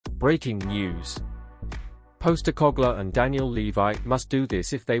Breaking news. Postecoglou and Daniel Levy must do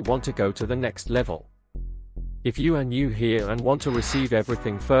this if they want to go to the next level. If you are new here and want to receive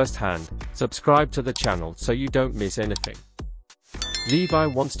everything firsthand, subscribe to the channel so you don't miss anything. Levy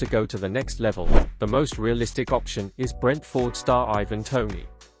wants to go to the next level. The most realistic option is Brentford star Ivan Toney.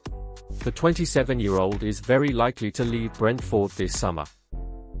 The 27-year-old is very likely to leave Brentford this summer.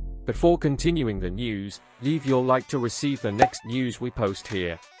 Before continuing the news, leave your like to receive the next news we post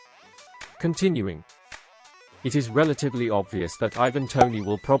here. Continuing. It is relatively obvious that Ivan Toney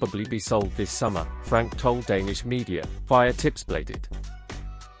will probably be sold this summer, Frank told Danish media, via Tipsbladet.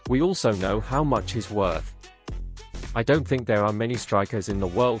 We also know how much he's worth. I don't think there are many strikers in the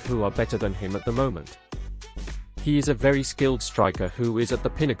world who are better than him at the moment. He is a very skilled striker who is at the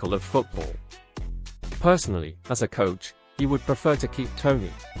pinnacle of football. Personally, as a coach, he would prefer to keep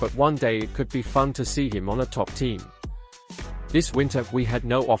Toney, but one day it could be fun to see him on a top team. This winter we had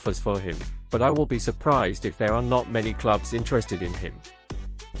no offers for him, but I will be surprised if there are not many clubs interested in him.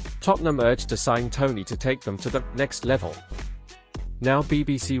 Tottenham urged to sign Toney to take them to the next level. Now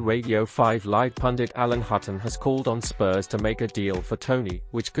BBC Radio 5 Live pundit Alan Hutton has called on Spurs to make a deal for Toney,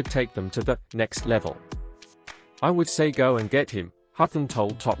 which could take them to the next level. I would say go and get him, Hutton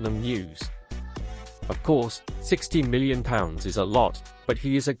told Tottenham News. Of course, £60 million is a lot, but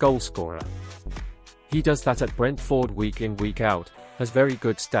he is a goalscorer. He does that at Brentford week in week out, has very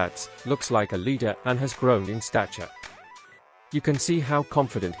good stats, looks like a leader and has grown in stature. You can see how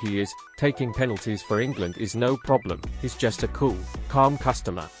confident he is. Taking penalties for England is no problem, he's just a cool, calm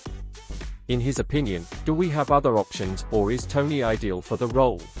customer. In his opinion, do we have other options, or is Toney ideal for the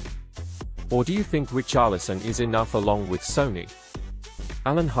role? Or do you think Richarlison is enough along with Sonny?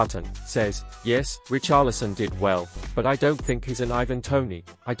 Alan Hutton says, yes, Richarlison did well, but I don't think he's an Ivan Toney.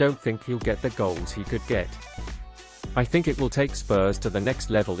 I don't think he'll get the goals he could get. I think it will take Spurs to the next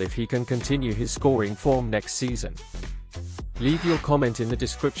level if he can continue his scoring form next season. Leave your comment in the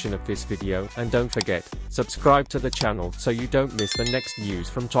description of this video and don't forget, subscribe to the channel so you don't miss the next news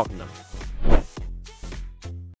from Tottenham.